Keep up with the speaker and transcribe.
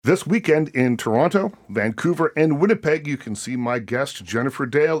This weekend in Toronto, Vancouver, and Winnipeg, you can see my guest, Jennifer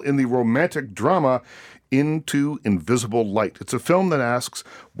Dale, in the romantic drama Into Invisible Light. It's a film that asks,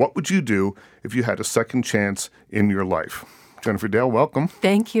 what would you do if you had a second chance in your life? Jennifer Dale, welcome.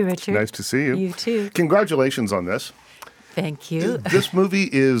 Thank you, Richard. Nice to see you. You too. Congratulations on this. Thank you. This movie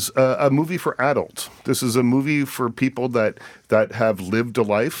is a movie for adults. This is a movie for people that have lived a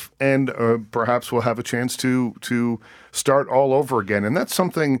life and perhaps will have a chance to start all over again. And that's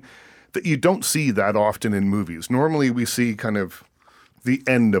something that you don't see that often in movies. Normally we see kind of the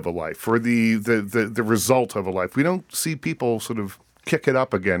end of a life or the result of a life. We don't see people sort of kick it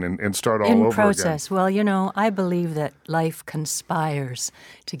up again and start all over again. In process. Well, I believe that life conspires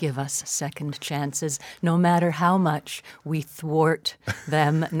to give us second chances, no matter how much we thwart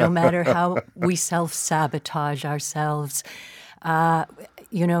them, no matter how we self-sabotage ourselves.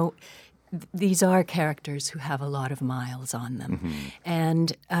 These are characters who have a lot of miles on them. Mm-hmm.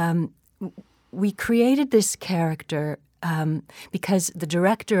 And we created this character because the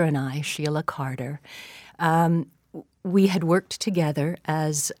director and I, Sheila Carter, we had worked together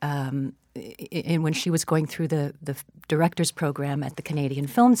as when she was going through the director's program at the Canadian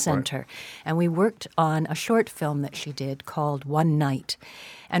Film Centre. Right. And we worked on a short film that she did called One Night.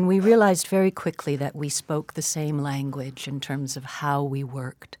 And we realized very quickly that we spoke the same language in terms of how we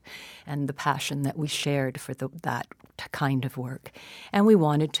worked and the passion that we shared for that kind of work. And we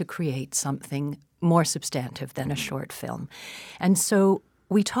wanted to create something more substantive than a short film. And so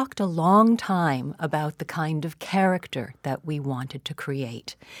we talked a long time about the kind of character that we wanted to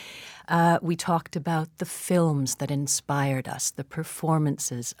create. We talked about the films that inspired us, the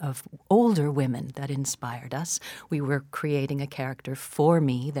performances of older women that inspired us. We were creating a character for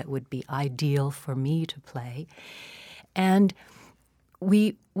me that would be ideal for me to play. And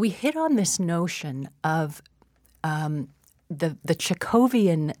we hit on this notion of the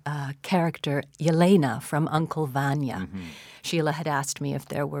Chekhovian character Yelena from Uncle Vanya. Mm-hmm. Sheila had asked me if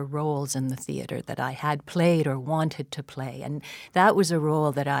there were roles in the theater that I had played or wanted to play. And that was a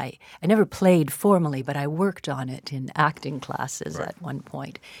role that I never played formally, but I worked on it in acting classes at one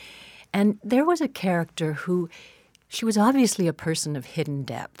point. And there was a character she was obviously a person of hidden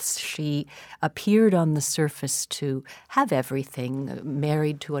depths. She appeared on the surface to have everything,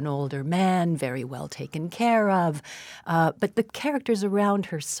 married to an older man, very well taken care of. But the characters around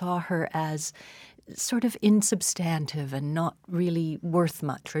her saw her as sort of insubstantive and not really worth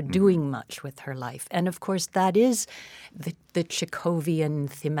much or doing much with her life. And of course, that is the Chekhovian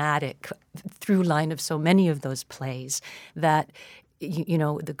thematic through line of so many of those plays, that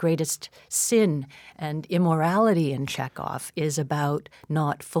the greatest sin and immorality in Chekhov is about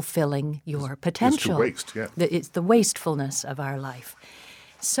not fulfilling your potential. It's the waste, It's the wastefulness of our life.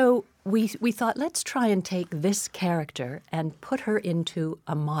 So we thought, let's try and take this character and put her into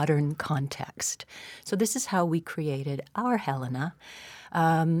a modern context. So this is how we created our Helena,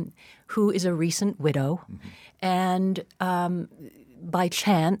 who is a recent widow, and by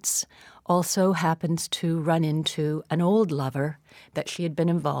chance also happens to run into an old lover that she had been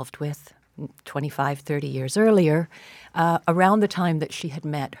involved with 25, 30 years earlier, around the time that she had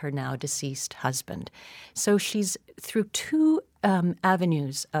met her now deceased husband. So she's through two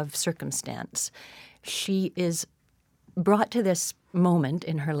avenues of circumstance. She is brought to this moment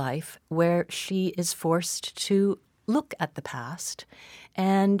in her life where she is forced to look at the past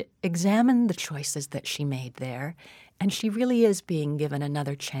and examine the choices that she made there. And she really is being given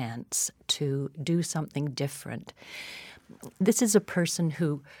another chance to do something different. This is a person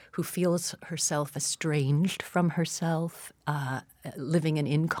who feels herself estranged from herself, living an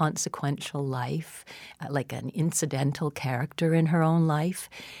inconsequential life, like an incidental character in her own life.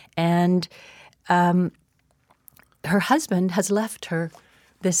 And her husband has left her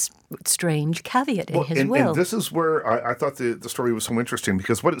this strange caveat in his will. And this is where I thought the story was so interesting,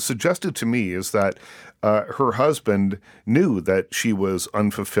 because what it suggested to me is that her husband knew that she was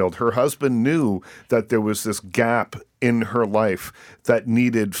unfulfilled. Her husband knew that there was this gap in her life that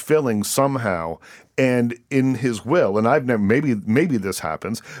needed filling somehow. And in his will, and I've never, maybe this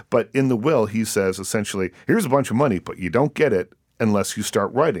happens, but in the will he says essentially, here's a bunch of money, but you don't get it unless you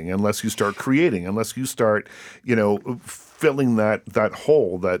start writing, unless you start creating, unless you start, filling that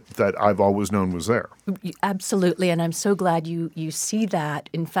hole that I've always known was there. Absolutely, and I'm so glad you see that.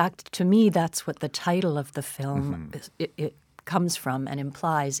 In fact, to me, that's what the title of the film it comes from and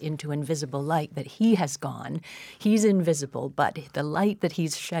implies, Into Invisible Light, that he has gone. He's invisible, but the light that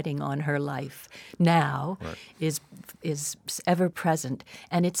he's shedding on her life now is ever present.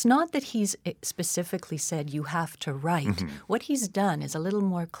 And it's not that he's specifically said you have to write. What he's done is a little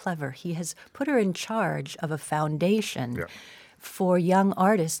more clever. He has put her in charge of a foundation for young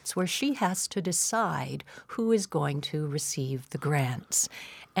artists where she has to decide who is going to receive the grants.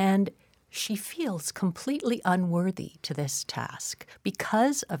 And she feels completely unworthy to this task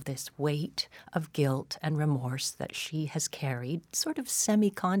because of this weight of guilt and remorse that she has carried sort of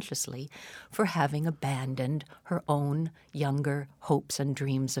semi-consciously for having abandoned her own younger hopes and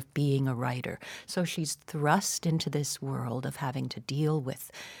dreams of being a writer. So she's thrust into this world of having to deal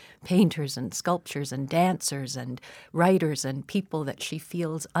with painters and sculptors and dancers and writers and people that she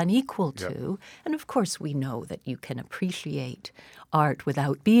feels unequal to. And of course, we know that you can appreciate art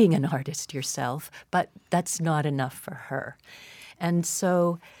without being an artist yourself, but that's not enough for her. And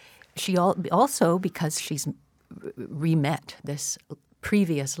so she also, because she's re-met this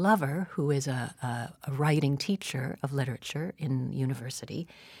previous lover, who is a writing teacher of literature in university,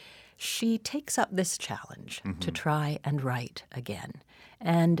 she takes up this challenge to try and write again.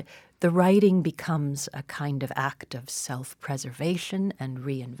 And the writing becomes a kind of act of self-preservation and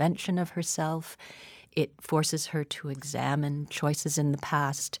reinvention of herself. It forces her to examine choices in the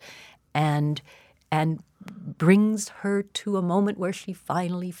past and brings her to a moment where she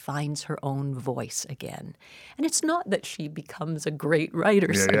finally finds her own voice again. And it's not that she becomes a great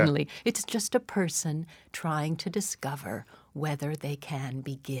writer suddenly. It's just a person trying to discover whether they can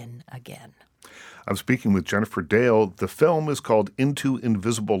begin again. I'm speaking with Jennifer Dale. The film is called Into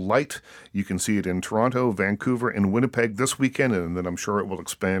Invisible Light. You can see it in Toronto, Vancouver, and Winnipeg this weekend, and then I'm sure it will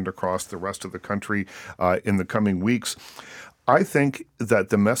expand across the rest of the country in the coming weeks. I think that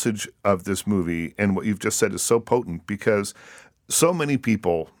the message of this movie and what you've just said is so potent because so many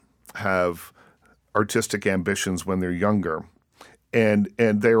people have artistic ambitions when they're younger and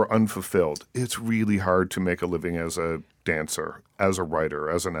they're unfulfilled. It's really hard to make a living as a dancer, as a writer,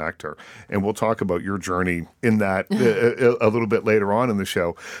 as an actor. And we'll talk about your journey in that a little bit later on in the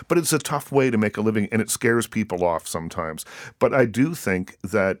show. But it's a tough way to make a living, and it scares people off sometimes. But I do think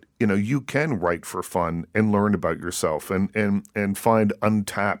that, you know, you can write for fun and learn about yourself and find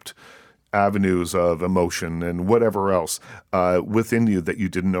untapped avenues of emotion and whatever else within you that you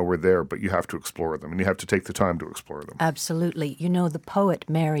didn't know were there, but you have to explore them, and you have to take the time to explore them. Absolutely. You know, the poet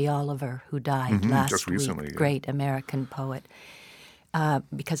Mary Oliver, who died last just recently, week, great American poet,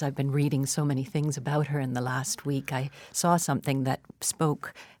 because I've been reading so many things about her in the last week, I saw something that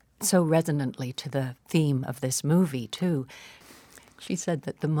spoke so resonantly to the theme of this movie, too. She said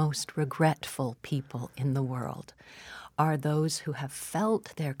that the most regretful people in the world are those who have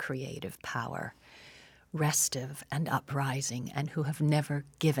felt their creative power restive and uprising and who have never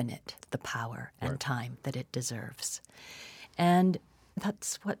given it the power and time that it deserves. And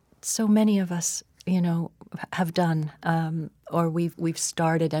that's what so many of us, you know, have done, or we've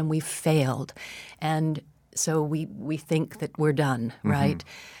started and we've failed. And so we think that we're done, right?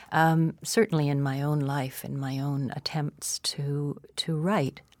 Certainly in my own life, in my own attempts to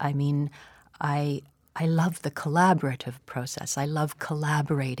write, I mean, I love the collaborative process. I love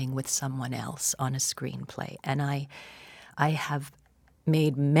collaborating with someone else on a screenplay. And I have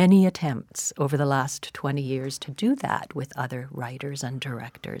made many attempts over the last 20 years to do that with other writers and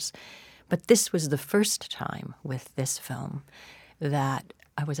directors. But this was the first time with this film that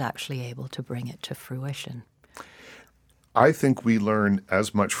I was actually able to bring it to fruition. I think we learn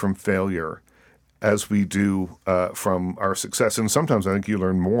as much from failure as we do from our success. And sometimes I think you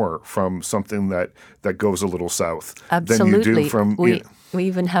learn more from something that goes a little south than you do from... We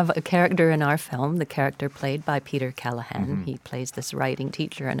even have a character in our film, the character played by Peter Callahan. He plays this writing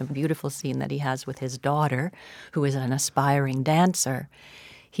teacher, and a beautiful scene that he has with his daughter, who is an aspiring dancer.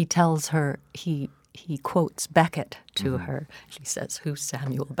 He tells her, he quotes Beckett to her. She says, "Who's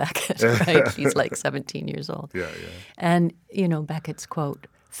Samuel Beckett?" Right? She's like 17 years old. Yeah. And, you know, Beckett's quote,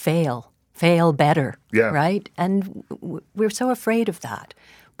 fail better, right? And we're so afraid of that.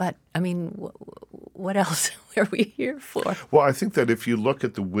 But, I mean, what else are we here for? Well, I think that if you look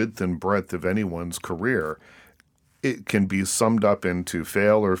at the width and breadth of anyone's career, it can be summed up into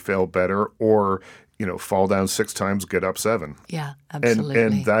fail or fail better, or, you know, fall down 6 times, get up 7. Yeah, absolutely.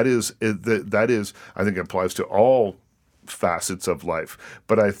 And that is, I think it applies to all facets of life.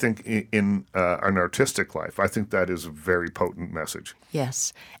 But I think in an artistic life, I think that is a very potent message.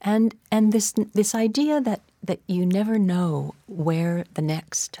 Yes. And this idea that you never know where the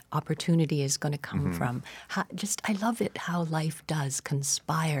next opportunity is going to come from. I love it how life does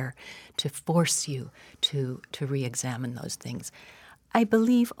conspire to force you to re-examine those things. I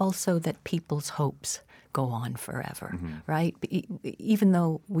believe also that people's hopes go on forever, right? Even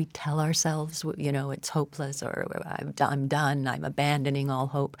though we tell ourselves, you know, it's hopeless, or I'm done, I'm abandoning all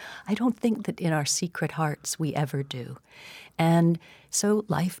hope, I don't think that in our secret hearts we ever do. And so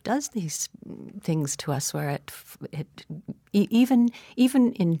life does these things to us where even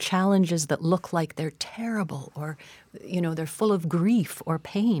in challenges that look like they're terrible or, they're full of grief or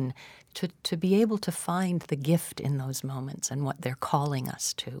pain, to be able to find the gift in those moments and what they're calling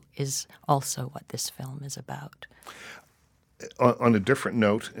us to is also what this film is about. On a different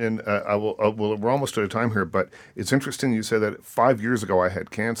note, and we're almost out of time here, but it's interesting you say that 5 years ago I had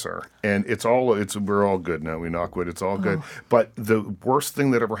cancer, and we're all good now, we knock wood, it's all good. But the worst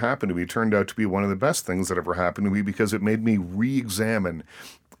thing that ever happened to me turned out to be one of the best things that ever happened to me because it made me re-examine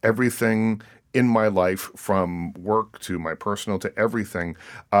everything in my life, from work to my personal to everything,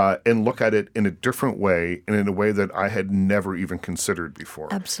 and look at it in a different way and in a way that I had never even considered before.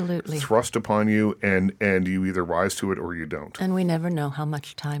 Absolutely. Thrust upon you, and you either rise to it or you don't. And we never know how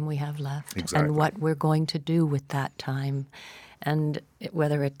much time we have left. Exactly. And what we're going to do with that time. And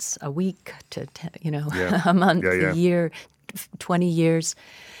whether it's a week to, a month, a year, 20 years,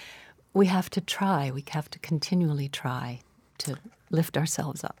 we have to try. We have to continually try to lift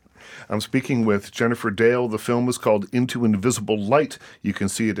ourselves up. I'm speaking with Jennifer Dale. The film is called Into Invisible Light. You can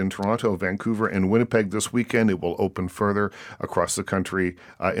see it in Toronto, Vancouver, and Winnipeg this weekend. It will open further across the country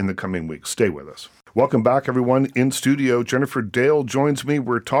in the coming weeks. Stay with us. Welcome back, everyone. In studio, Jennifer Dale joins me.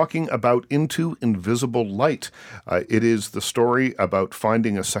 We're talking about Into Invisible Light. It is the story about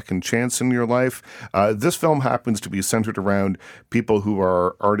finding a second chance in your life. This film happens to be centered around people who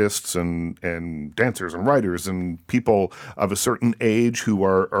are artists and dancers and writers and people of a certain age who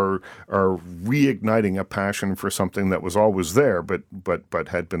are reigniting a passion for something that was always there, but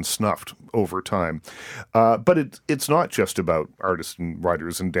had been snuffed over time. But it's not just about artists and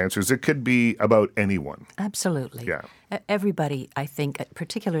writers and dancers. It could be about anyone. Absolutely. Yeah. Everybody, I think,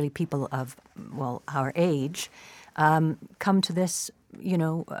 particularly people of, our age, come to this,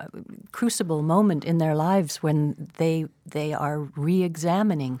 crucible moment in their lives when they are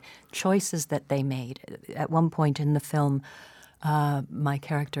re-examining choices that they made. At one point in the film, my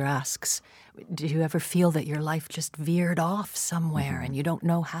character asks, do you ever feel that your life just veered off somewhere and you don't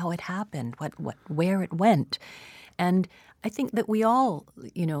know how it happened, where it went? And I think that we all,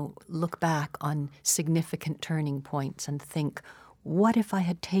 look back on significant turning points and think, what if I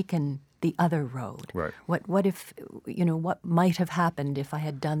had taken the other road? Right. What if, what might have happened if I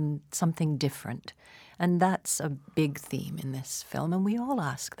had done something different? And that's a big theme in this film, and we all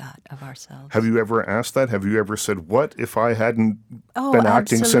ask that of ourselves. Have you ever asked that? Have you ever said, what if I hadn't been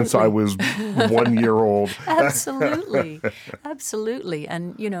acting since I was 1 year old? Absolutely. Absolutely.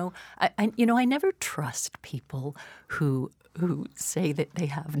 And, I never trust people who say that they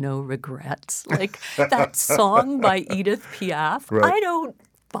have no regrets. Like that song by Edith Piaf, right. I don't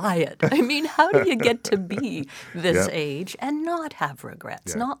buy it. I mean, how do you get to be this age and not have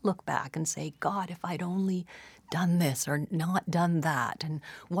regrets, not look back and say, God, if I'd only done this or not done that, and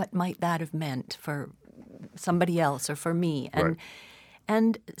what might that have meant for somebody else or for me?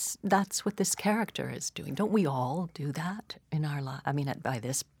 And that's what this character is doing. Don't we all do that in our life? I mean, by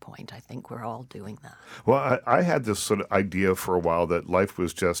this point, I think we're all doing that. Well, I had this sort of idea for a while that life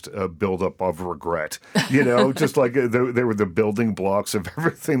was just a buildup of regret. Just like they were the building blocks of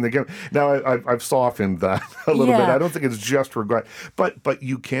everything. Now, I've softened that a little bit. I don't think it's just regret. But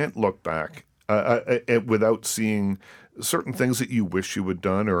you can't look back without seeing certain things that you wish you had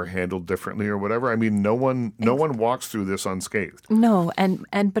done or handled differently or whatever. I mean, no one walks through this unscathed. No,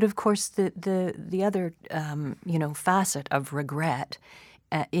 but of course the other facet of regret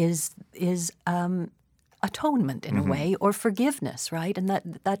is atonement in a way, or forgiveness, right?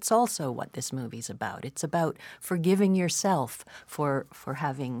 And that's also what this movie's about. It's about forgiving yourself for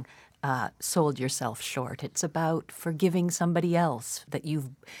having sold yourself short. It's about forgiving somebody else that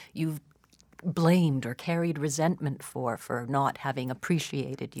you've blamed or carried resentment for not having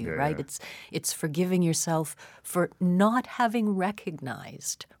appreciated you, right? It's forgiving yourself for not having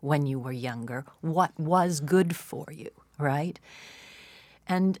recognized when you were younger what was good for you, right?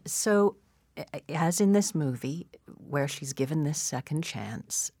 And so, as in this movie, where she's given this second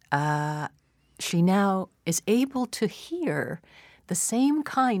chance, she now is able to hear the same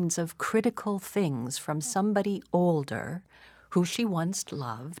kinds of critical things from somebody older who she once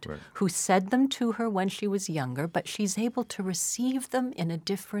loved, who said them to her when she was younger, but she's able to receive them in a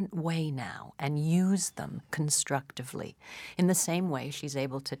different way now and use them constructively. In the same way, she's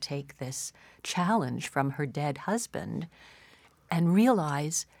able to take this challenge from her dead husband and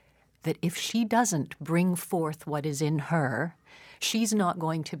realize that if she doesn't bring forth what is in her, she's not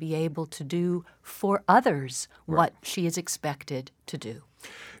going to be able to do for others what she is expected to do.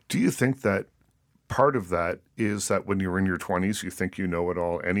 Do you think that part of that is that when you're in your 20s, you think you know it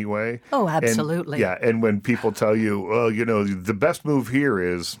all anyway. Oh, absolutely. And when people tell you, well, the best move here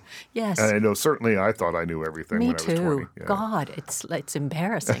is, Yes. and I know certainly I thought I knew everything Me when I was 20. too. Yeah. God, it's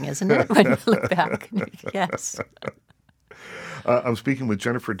embarrassing, isn't it, when you look back? Yes. I'm speaking with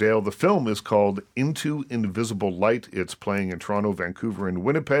Jennifer Dale. The film is called Into Invisible Light. It's playing in Toronto, Vancouver, and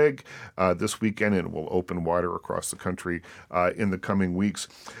Winnipeg this weekend, and will open wider across the country in the coming weeks.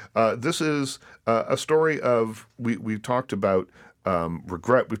 This is a story of, we talked about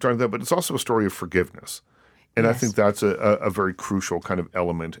regret, we've talked about, but it's also a story of forgiveness. And I Yes. think that's a very crucial kind of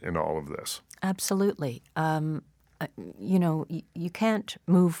element in all of this. Absolutely. You can't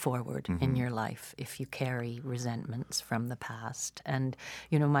move forward in your life if you carry resentments from the past. And,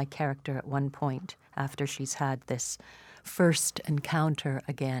 my character at one point, after she's had this first encounter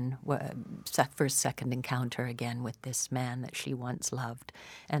again, second encounter again with this man that she once loved,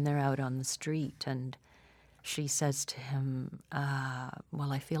 and they're out on the street, and she says to him,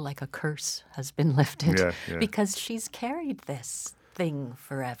 well, I feel like a curse has been lifted Yeah. because she's carried this thing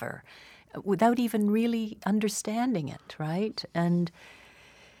forever without even really understanding it, right? And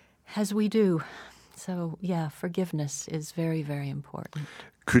as we do. So, yeah, forgiveness is very, very important.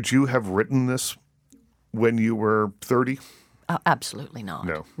 Could you have written this when you were 30? Absolutely not.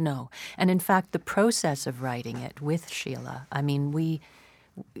 No. And in fact, the process of writing it with Sheila, I mean,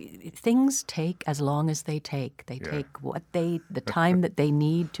 things take as long as they take. They take the time that they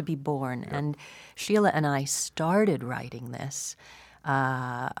need to be born. Yeah. And Sheila and I started writing this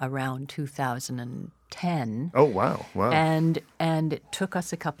around 2010. Oh, wow. And it took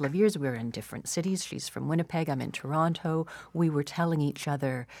us a couple of years. We were in different cities. She's from Winnipeg. I'm in Toronto. We were telling each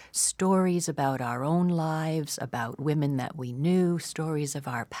other stories about our own lives, about women that we knew, stories of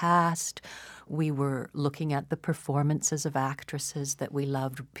our past. We were looking at the performances of actresses that we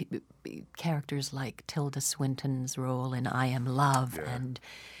loved, characters like Tilda Swinton's role in I Am Love, and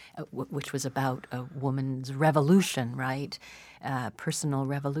which was about a woman's revolution, right? Personal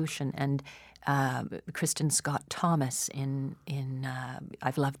revolution. And Kristen Scott Thomas in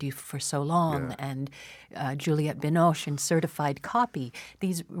I've Loved You for So Long, and Juliette Binoche in Certified Copy.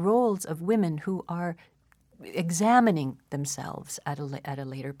 These roles of women who are examining themselves at a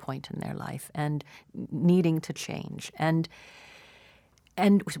later point in their life and needing to change. And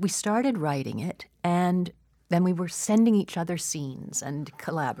we started writing it, and then we were sending each other scenes and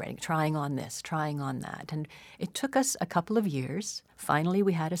collaborating, trying on this, trying on that. And it took us a couple of years. Finally,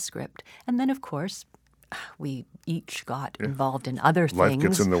 we had a script. And then, of course, we each got involved in other things. Life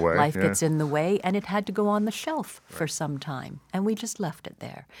gets in the way. Life gets in the way, and it had to go on the shelf for some time. And we just left it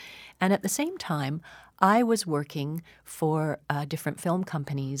there. And at the same time, I was working for different film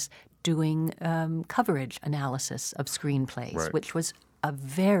companies doing coverage analysis of screenplays, which was a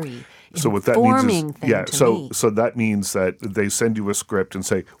very informing thing to me. So that means that they send you a script and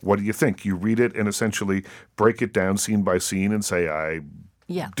say, what do you think? You read it and essentially break it down scene by scene and say, I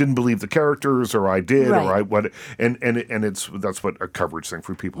didn't believe the characters, or I did, or I what, and that's what a coverage thing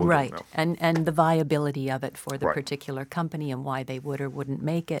for people who don't know. And the viability of it for the particular company and why they would or wouldn't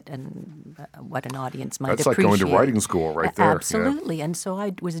make it, and what an audience might appreciate. That's like going to writing school right there. Absolutely. Yeah. And so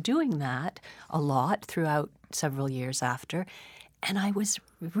I was doing that a lot throughout several years after. And I was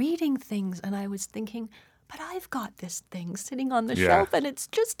reading things and I was thinking, but I've got this thing sitting on the shelf and it's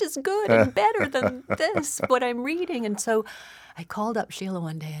just as good and better than this, what I'm reading. And so I called up Sheila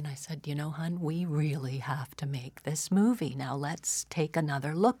one day and I said, hon, we really have to make this movie. Now let's take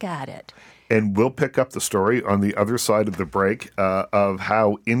another look at it. And we'll pick up the story on the other side of the break of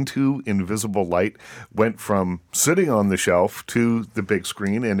how Into Invisible Light went from sitting on the shelf to the big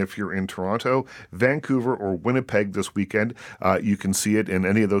screen. And if you're in Toronto, Vancouver, or Winnipeg this weekend, you can see it in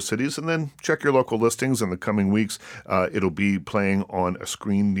any of those cities. And then check your local listings in the coming weeks. It'll be playing on a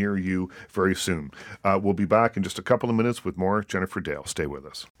screen near you very soon. We'll be back in just a couple of minutes with more Jennifer Dale. Stay with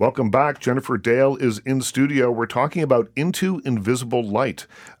us. Welcome back. Jennifer Dale is in studio. We're talking about Into Invisible Light.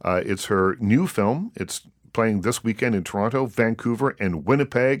 It's her new film. It's playing this weekend in Toronto, Vancouver, and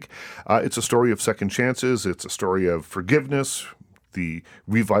Winnipeg. It's a story of second chances. It's a story of forgiveness, the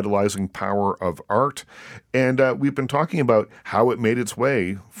revitalizing power of art. And we've been talking about how it made its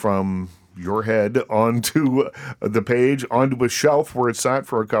way from your head onto the page, onto a shelf where it sat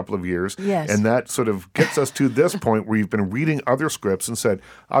for a couple of years. Yes. And that sort of gets us to this point where you've been reading other scripts and said,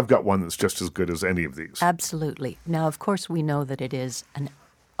 I've got one that's just as good as any of these. Absolutely. Now, of course, we know that it is an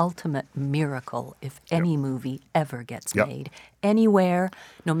ultimate miracle if any movie ever gets Yep. made. Anywhere,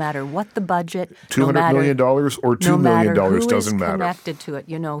 no matter what the budget, $200 million or $2 no million matter who doesn't is matter. connected to it.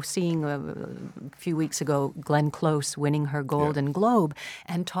 You know, seeing a few weeks ago Glenn Close winning her Golden Globe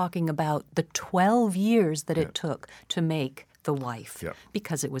and talking about the 12 years that it took to make The Wife,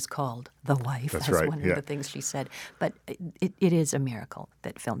 because it was called The Wife. That's as right, one of the things she said. But it is a miracle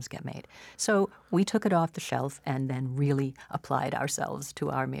that films get made. So we took it off the shelf and then really applied ourselves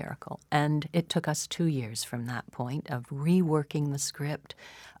to our miracle. And it took us 2 years from that point of reworking the script,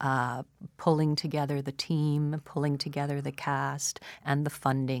 pulling together the team, pulling together the cast and the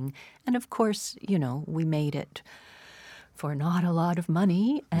funding. And of course, you know, we made it for not a lot of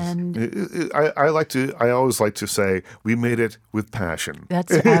money, and I always like to say we made it with passion.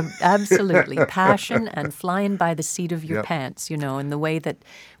 that's absolutely passion and flying by the seat of your pants, you know, in the way that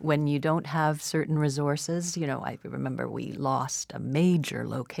when you don't have certain resources, you know, I remember we lost a major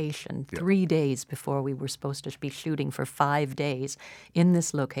location 3 days before we were supposed to be shooting for 5 days in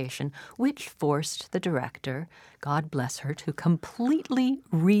this location, which forced the director, God bless her, to completely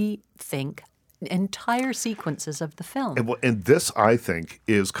rethink entire sequences of the film. And this, I think,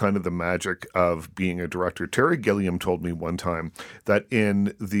 is kind of the magic of being a director. Terry Gilliam told me one time that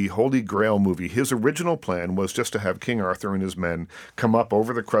in the Holy Grail movie, his original plan was just to have King Arthur and his men come up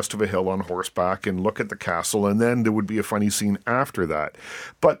over the crest of a hill on horseback and look at the castle, and then there would be a funny scene after that.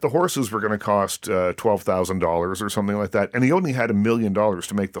 But the horses were going to cost $12,000 or something like that, and he only had $1 million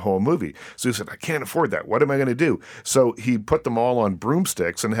to make the whole movie. So he said, I can't afford that. What am I going to do? So he put them all on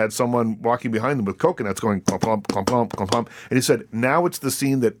broomsticks and had someone walking behind them with coconuts going clump, clump, clump, clump, clump, clump. And he said, now it's the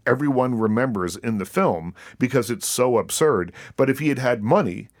scene that everyone remembers in the film because it's so absurd. But if he had had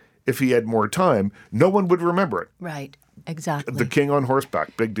money, if he had more time, no one would remember it. Right. Exactly. The king on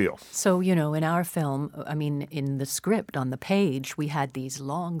horseback, big deal. So, you know, in our film, I mean, in the script on the page, we had these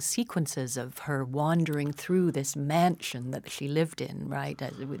long sequences of her wandering through this mansion that she lived in, right?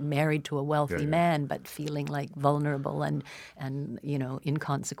 Married to a wealthy man, but feeling like vulnerable and you know,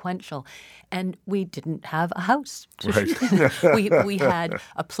 inconsequential. And we didn't have a house to shoot in. We had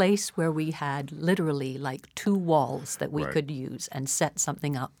a place where we had literally like 2 walls that we could use and set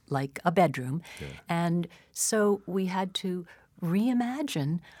something up like a bedroom. And so we had to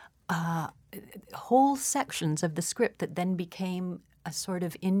reimagine whole sections of the script that then became a sort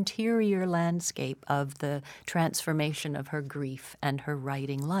of interior landscape of the transformation of her grief and her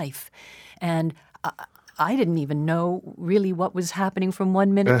writing life. And I didn't even know really what was happening from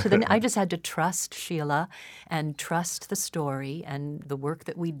one minute to the next. I just had to trust Sheila and trust the story and the work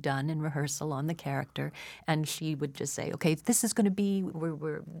that we'd done in rehearsal on the character. And she would just say, okay, this is going to be,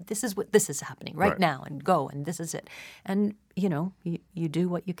 this is happening right now, and go, and this is it. And, you know, you do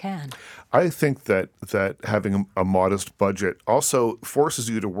what you can. I think that having a modest budget also forces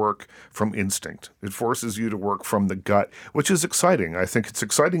you to work from instinct. It forces you to work from the gut, which is exciting. I think it's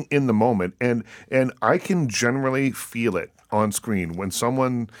exciting in the moment. And I can generally feel it on screen when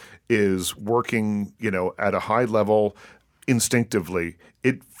someone is working, you know, at a high level instinctively.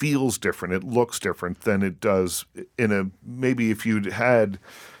 It feels different. It looks different than it does maybe if you'd had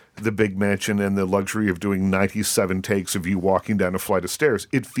the big mansion and the luxury of doing 97 takes of you walking down a flight of stairs.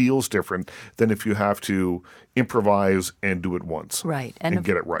 It feels different than if you have to improvise and do it once. Right. And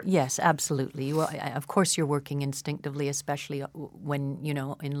get it right. Yes, absolutely. Well, of course you're working instinctively, especially when, you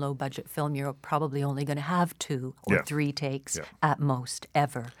know, in low-budget film, you're probably only going to have 2 or 3 takes at most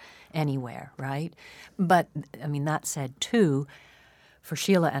ever anywhere, right? But, I mean, that said, too, for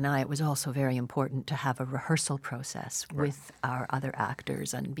Sheila and I, it was also very important to have a rehearsal process with our other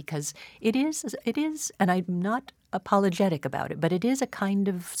actors, and because it is, and I'm not apologetic about it, but it is a kind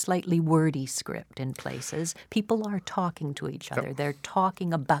of slightly wordy script in places. People are talking to each other. They're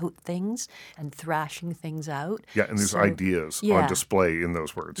talking about things and thrashing things out. Yeah, and there's ideas on display in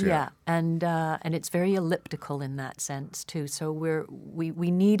those words. And it's very elliptical in that sense too. So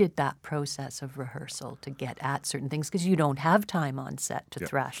we needed that process of rehearsal to get at certain things because you don't have time on set to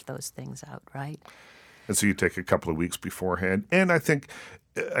thrash those things out, right? And so you take a couple of weeks beforehand. And I think,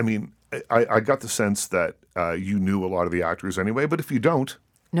 I mean, I got the sense that you knew a lot of the actors anyway, but if you don't...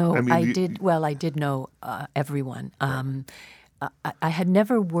 No, I did know everyone. I had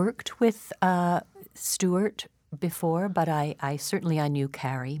never worked with Stuart before, but I certainly knew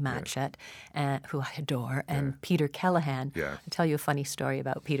Carrie Matchett, who I adore, and Peter Callahan. I'll tell you a funny story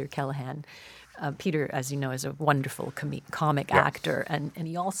about Peter Callahan. Peter, as you know, is a wonderful comic actor, and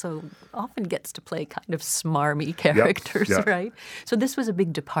he also often gets to play kind of smarmy characters, right? So this was a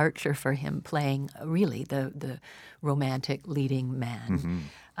big departure for him, playing really the romantic leading man.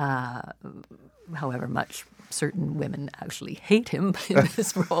 however much certain women actually hate him in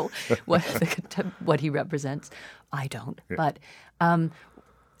this role, what he represents. I don't. Yeah. But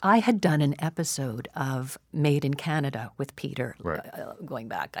I had done an episode of Made in Canada with Peter, right. Going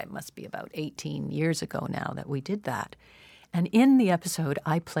back, I must be about 18 years ago now that we did that. And in the episode,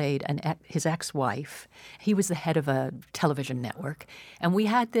 I played his ex-wife. He was the head of a television network. And we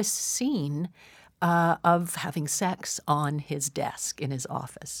had this scene of having sex on his desk in his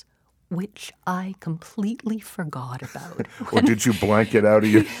office, which I completely forgot about. Or did you blank it out of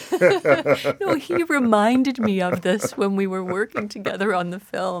you? No, he reminded me of this when we were working together on the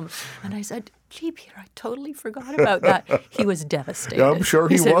film. And I said, gee, Peter, I totally forgot about that. He was devastated. Yeah, I'm sure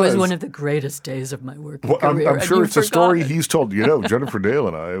he was. Said, it was one of the greatest days of my working career. I'm sure it's a story he's told. Jennifer Dale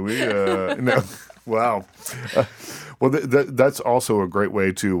and I, wow. Well, that's also a great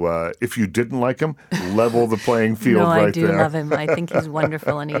way to, if you didn't like him, level the playing field right there. No, I do love him. I think he's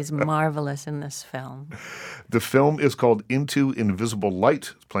wonderful, and he's marvelous in this film. The film is called Into Invisible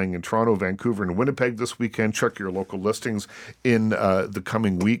Light. It's playing in Toronto, Vancouver, and Winnipeg this weekend. Check your local listings in the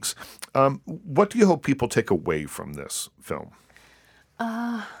coming weeks. What do you hope people take away from this film?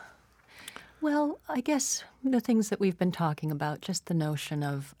 Well, I guess the things that we've been talking about, just the notion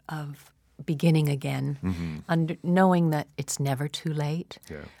of beginning again, mm-hmm. Knowing that it's never too late,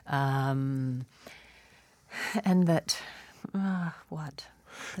 and that what?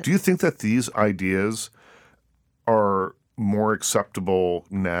 Do you think that these ideas are more acceptable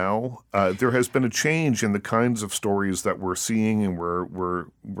now? There has been a change in the kinds of stories that we're seeing and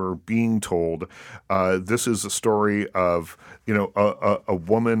we're being told. This is a story of a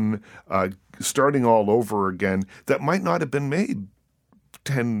woman starting all over again that might not have been made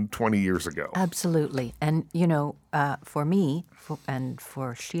 10, 20 years ago. Absolutely. And, for me and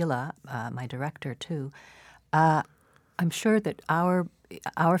for Sheila, my director too, I'm sure that our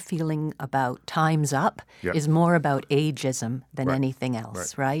feeling about time's up is more about ageism than anything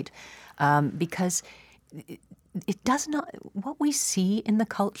else, right? Because it does not, what we see in the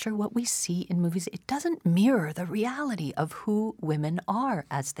culture, what we see in movies, it doesn't mirror the reality of who women are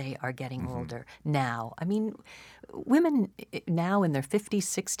as they are getting mm-hmm. older now. I mean, women now in their 50s,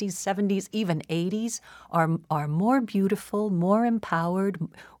 60s, 70s, even 80s are more beautiful, more empowered,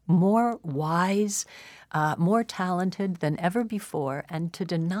 more wise, more talented than ever before. And to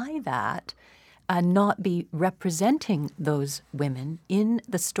deny that and not be representing those women in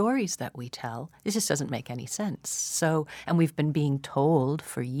the stories that we tell, it just doesn't make any sense. So, and we've been being told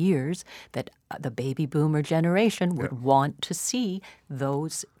for years that the baby boomer generation would want to see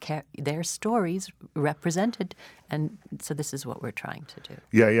their stories represented, and so this is what we're trying to do.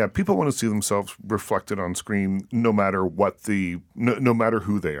 Yeah. People want to see themselves reflected on screen, no matter no matter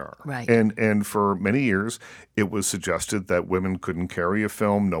who they are. Right. And for many years, it was suggested that women couldn't carry a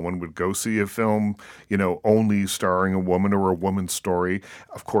film. No one would go see a film, only starring a woman or a woman's story.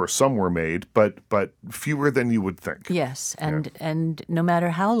 Of course, some were made, but fewer than you would think. Yes, and no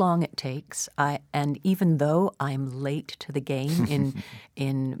matter how long it takes, and even though I'm late to the game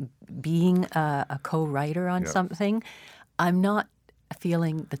in being a co-writer on something, I'm not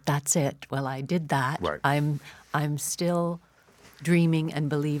feeling that that's it. Well, I did that. Right. I'm still dreaming and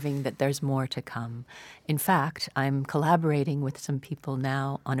believing that there's more to come. In fact, I'm collaborating with some people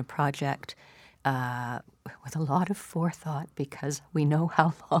now on a project with a lot of forethought because we know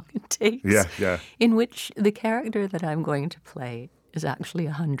how long it takes. Yeah. In which the character that I'm going to play is actually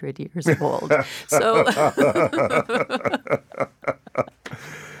 100 years old. So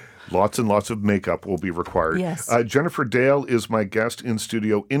lots and lots of makeup will be required. Yes. Jennifer Dale is my guest in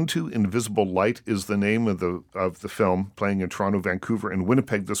studio. Into Invisible Light is the name of the film, playing in Toronto, Vancouver, and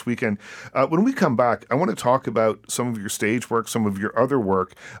Winnipeg this weekend. When we come back, I want to talk about some of your stage work, some of your other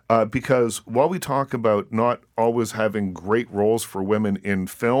work, because while we talk about not always having great roles for women in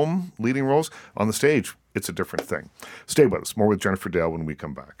film, leading roles, on the stage, it's a different thing. Stay with us. More with Jennifer Dale when we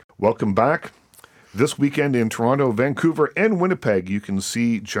come back. Welcome back. This weekend in Toronto, Vancouver, and Winnipeg, you can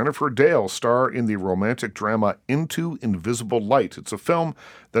see Jennifer Dale star in the romantic drama Into Invisible Light. It's a film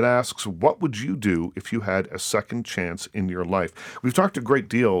that asks, what would you do if you had a second chance in your life? We've talked a great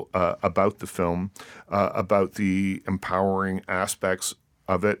deal about the film, about the empowering aspects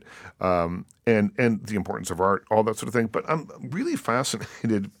of it, and the importance of art, all that sort of thing. But I'm really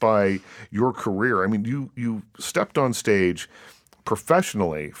fascinated by your career. I mean, you stepped on stage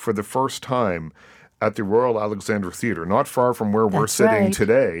professionally for the first time at the Royal Alexandra Theatre, not far from where we're That's sitting right.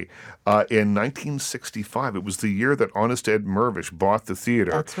 today, in 1965. It was the year that Honest Ed Mirvish bought the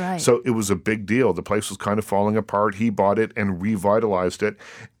theatre. That's right. So it was a big deal. The place was kind of falling apart. He bought it and revitalized it.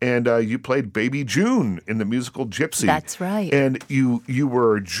 And you played Baby June in the musical Gypsy. That's right. And you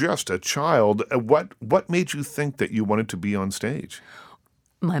were just a child. What made you think that you wanted to be on stage?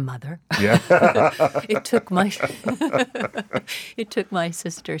 My mother. Yeah. It took my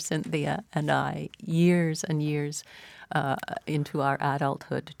sister Cynthia and I years and years into our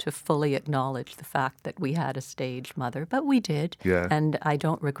adulthood to fully acknowledge the fact that we had a stage mother, but we did. Yeah. And I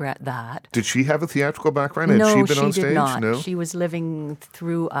don't regret that. Did she have a theatrical background? Had No, she been on she stage? did not. No. She was living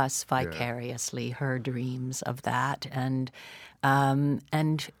through us vicariously, her dreams of that, and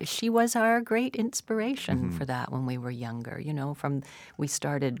she was our great inspiration for that when we were younger. You know, we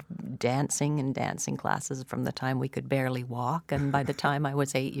started dancing in dancing classes from the time we could barely walk, and by the time I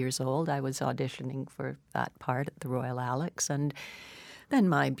was 8 years old, I was auditioning for that part at the Royal Alex, and then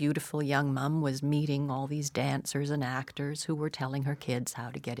my beautiful young mum was meeting all these dancers and actors who were telling her kids how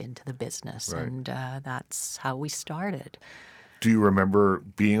to get into the business, Right. and that's how we started. Do you remember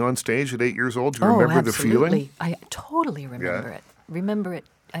being on stage at 8 years old? Do you Oh, remember the absolutely. feeling? I totally remember it.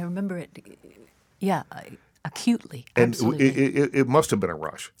 I remember it, yeah, acutely. And Absolutely. it must have been a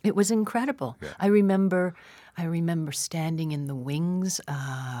rush. It was incredible. I remember standing in the wings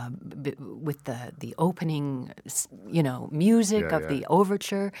with the opening, music Yeah, of yeah. the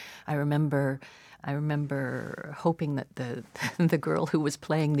overture. I remember hoping that the girl who was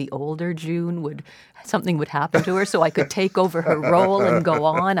playing the older June something would happen to her, so I could take over her role and go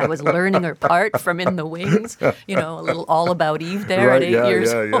on. I was learning her part from In the Wings, a little All About Eve there Right, at 8 yeah,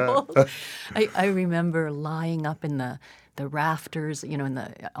 years yeah, yeah. old. I remember lying up in the rafters, on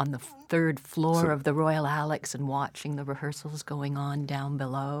the third floor of the Royal Alex and watching the rehearsals going on down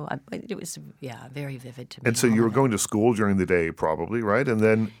below. It was, very vivid to me. And so all you were of it. going to school during the day, probably, right? And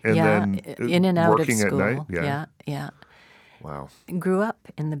then in and out of working school. at night. Yeah. Wow. Grew up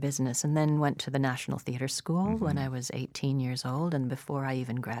in the business and then went to the National Theatre School Mm-hmm. when I was 18 years old, and before I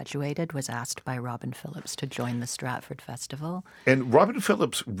even graduated was asked by Robin Phillips to join the Stratford Festival. And Robin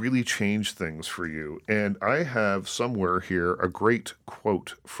Phillips really changed things for you. And I have somewhere here a great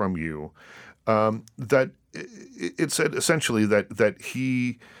quote from you that it said essentially that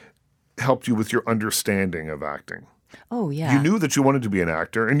he helped you with your understanding of acting. Oh, yeah. You knew that you wanted to be an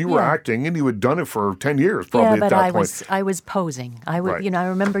actor, and you were Yeah. acting, and you had done it for 10 years probably but at that point. I was posing. I would, Right. I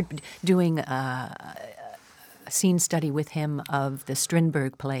remember doing a scene study with him of the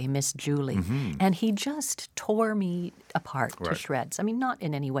Strindberg play Miss Julie, and he just tore me apart to Right. shreds. I mean, not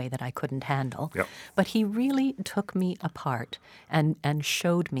in any way that I couldn't handle, Yep. but he really took me apart and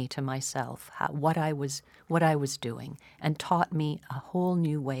showed me to myself what I was doing, and taught me a whole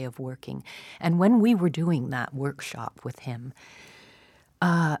new way of working. And when we were doing that workshop with him,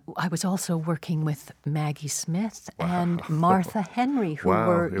 I was also working with Maggie Smith and Martha Henry, who Wow,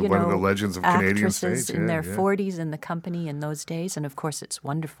 were, one of the legends of Canadian actresses stage. in Yeah, their yeah. 40s in the company in those days. And of course, it's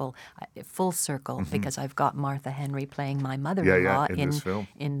wonderful, full circle, because I've got Martha Henry playing my mother-in-law in this film.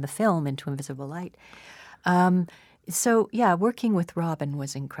 in the film Into Invisible Light. So, working with Robin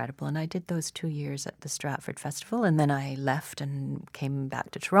was incredible, and I did those 2 years at the Stratford Festival, and then I left and came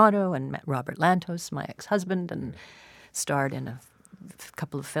back to Toronto and met Robert Lantos, my ex-husband, and starred in a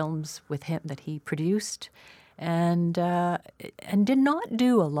couple of films with him that he produced, and did not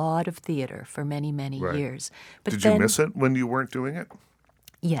do a lot of theater for many, many Right. years. But Did then, you miss it when you weren't doing it?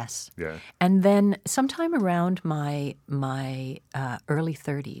 Yes. Yeah. And then sometime around my early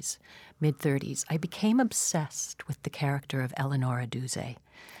 30s, mid-30s, I became obsessed with the character of Eleonora Duse,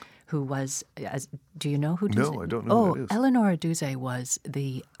 who was, do you know who Duse? No, I don't know who that is. Eleonora Duse was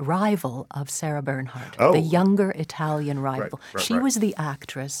the rival of Sarah Bernhardt, Oh. the younger Italian rival. right, She right. was the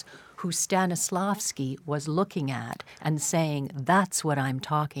actress who Stanislavski was looking at and saying, that's what I'm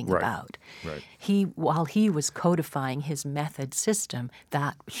talking Right, about. right. While he was codifying his method system,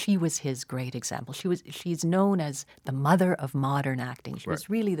 that she was his great example. She's known as the mother of modern acting. She was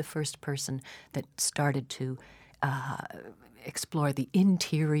really the first person that started to explore the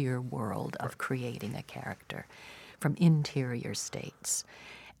interior world of creating a character from interior states.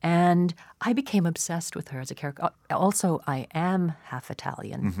 And I became obsessed with her as a character. Also, I am half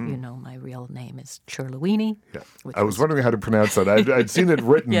Italian. You know, my real name is Ciurluini. Yeah. which I was wondering how to pronounce that. I'd seen it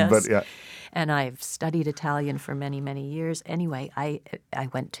written, Yes. but yeah. And I've studied Italian for many, many years. Anyway, I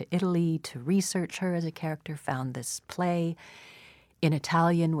went to Italy to research her as a character, found this play in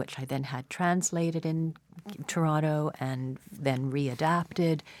Italian, which I then had translated in Toronto and then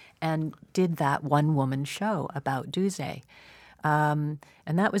readapted, and did that one-woman show about Duse. And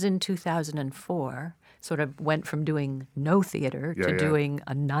that was in 2004. Sort of went from doing no theater to doing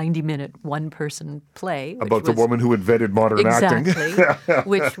a 90-minute one-person play. About the woman who invented modern acting. Exactly,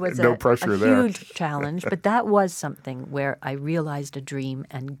 which was no pressure a there. huge challenge. But that was something where I realized a dream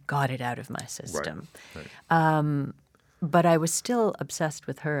and got it out of my system. Right. But I was still obsessed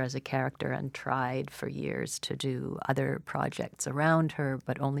with her as a character and tried for years to do other projects around her,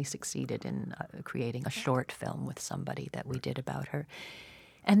 but only succeeded in creating a short film with somebody that we did about her.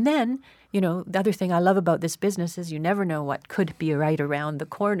 And then, the other thing I love about this business is you never know what could be right around the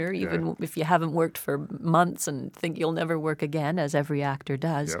corner, even if you haven't worked for months and think you'll never work again, as every actor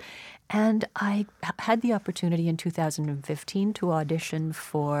does. Yep. And I had the opportunity in 2015 to audition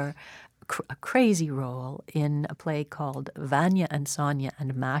for a crazy role in a play called Vanya and Sonia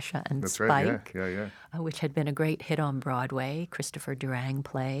and Masha and That's Spike, right, yeah. Which had been a great hit on Broadway, Christopher Durang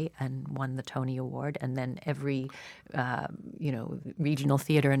play, and won the Tony Award. And then every, regional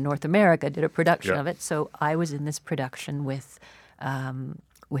theater in North America did a production of it. So I was in this production with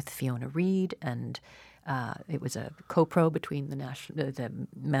Fiona Reed, and it was a co-pro between the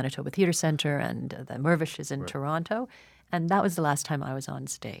Manitoba Theatre Centre and the Mirvishes in Toronto. And that was the last time I was on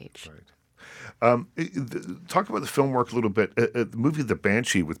stage. Right. Talk about the film work a little bit. The movie The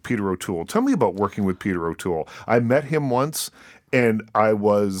Banshee with Peter O'Toole. Tell me about working with Peter O'Toole. I met him once, and I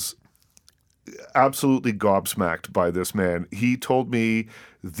was absolutely gobsmacked by this man. He told me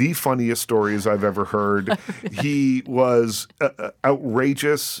the funniest stories I've ever heard. He was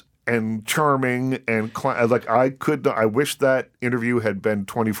outrageous and charming and I wish that interview had been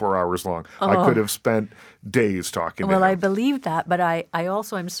 24 hours long. I could have spent days talking to him. Well, I believe that, but I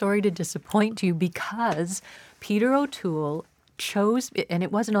also am sorry to disappoint you because Peter O'Toole chose, and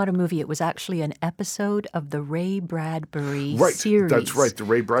it was not a movie, it was actually an episode of the Ray Bradbury series. That's right, the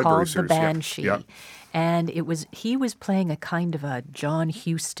Ray Bradbury called series. The Banshee. Yeah. And he was playing a kind of a John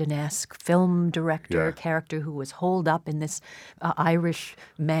Huston-esque film director character who was holed up in this Irish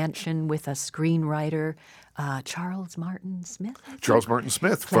mansion with a screenwriter, Charles Martin Smith. Charles Martin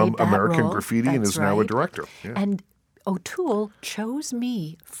Smith from American Graffiti and is now a director. Yeah. And O'Toole chose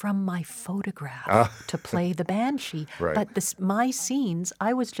me from my photograph to play the Banshee. Right. But my scenes,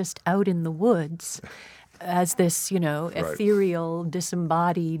 I was just out in the woods as this, ethereal,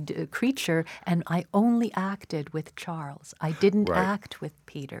 disembodied creature, and I only acted with Charles. I didn't act with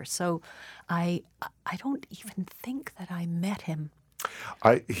Peter. So I don't even think that I met him.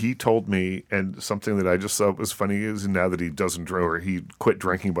 He told me, and something that I just thought was funny is now that he doesn't drink, or he quit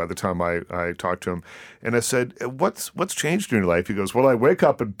drinking by the time I talked to him, and I said, what's changed in your life? He goes, well, I wake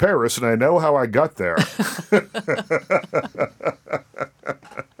up in Paris and I know how I got there.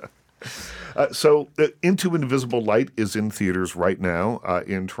 So Into Invisible Light is in theaters right now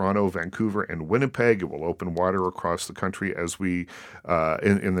in Toronto, Vancouver, and Winnipeg. It will open wider across the country as we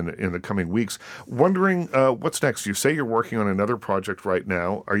in the coming weeks. Wondering what's next? You say you're working on another project right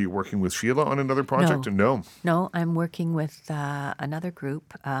now. Are you working with Sheila on another project? No, I'm working with another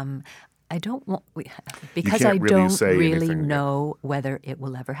group. I don't want because I don't really know whether it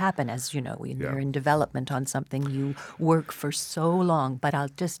will ever happen. As you know, when you're in development on something, you work for so long. But I'll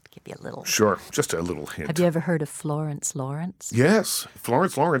just give you a little. Sure, just a little hint. Have you ever heard of Florence Lawrence? Yes,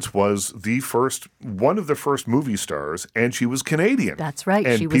 Florence Lawrence was one of the first movie stars, and she was Canadian. That's right.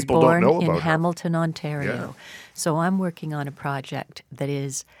 And she was people born don't know in about Hamilton, Ontario. Yeah. So I'm working on a project that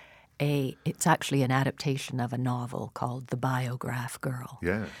is it's actually an adaptation of a novel called The Biograph Girl.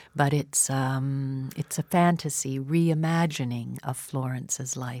 Yeah. But it's a fantasy reimagining of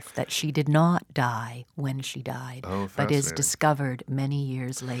Florence's life, that she did not die when she died, but is discovered many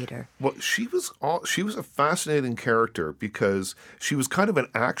years later. Well, she was a fascinating character because she was kind of an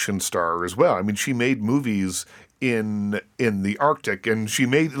action star as well. I mean, she made movies in the Arctic, and she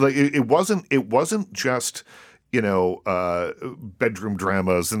made it wasn't just bedroom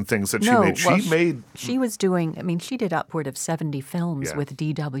dramas and things that she made. She was doing, she did upward of 70 films with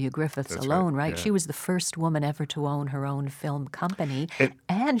D.W. Griffiths alone, right? Yeah. She was the first woman ever to own her own film company.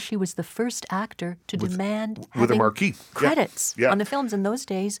 And she was the first actor to demand with a marquee credits on the films. In those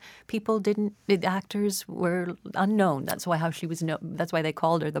days, the actors were unknown. That's why that's why they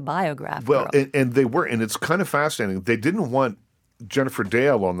called her the Biograph Girl. And they were, and it's kind of fascinating. They didn't want Jennifer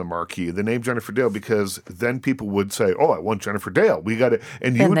Dale on the marquee, the name Jennifer Dale, because then people would say, "Oh, I want Jennifer Dale." We got to,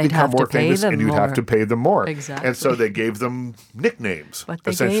 and you would become more famous, and you'd have to pay them more. Exactly. And so they gave them nicknames. But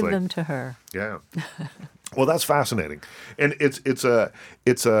they gave them to her. Yeah. Well, that's fascinating, and it's a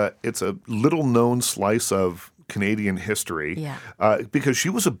little known slice of Canadian history Yeah. because she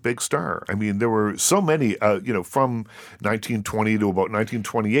was a big star. I mean, there were so many, from 1920 to about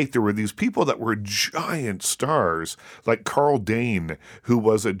 1928, there were these people that were giant stars, like Carl Dane, who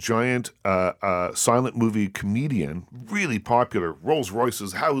was a giant silent movie comedian, really popular, Rolls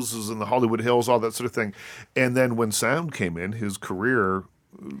Royces, houses in the Hollywood Hills, all that sort of thing. And then when sound came in, his career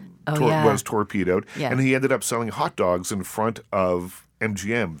was torpedoed, and he ended up selling hot dogs in front of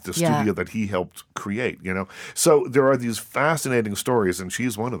MGM, the studio that he helped create, So there are these fascinating stories, and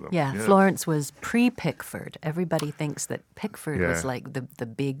she's one of them. Yeah, Florence was pre-Pickford. Everybody thinks that Pickford was like the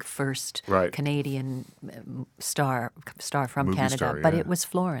big first Canadian star from Movie Canada, star, but it was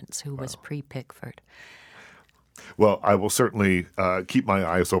Florence who was pre-Pickford. Well, I will certainly keep my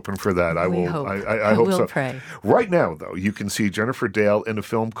eyes open for that. I hope we'll so. Pray. Right now, though, you can see Jennifer Dale in a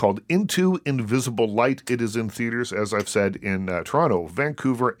film called Into Invisible Light. It is in theaters, as I've said, in Toronto,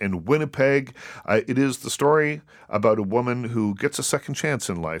 Vancouver, and Winnipeg. It is the story about a woman who gets a second chance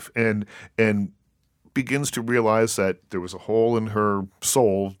in life and begins to realize that there was a hole in her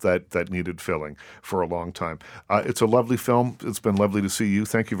soul that needed filling for a long time. It's a lovely film. It's been lovely to see you.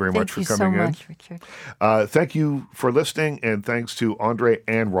 Thank you very much for coming in. Thank you so much, Richard. Thank you for listening, and thanks to Andre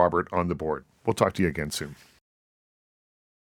and Robert on the board. We'll talk to you again soon.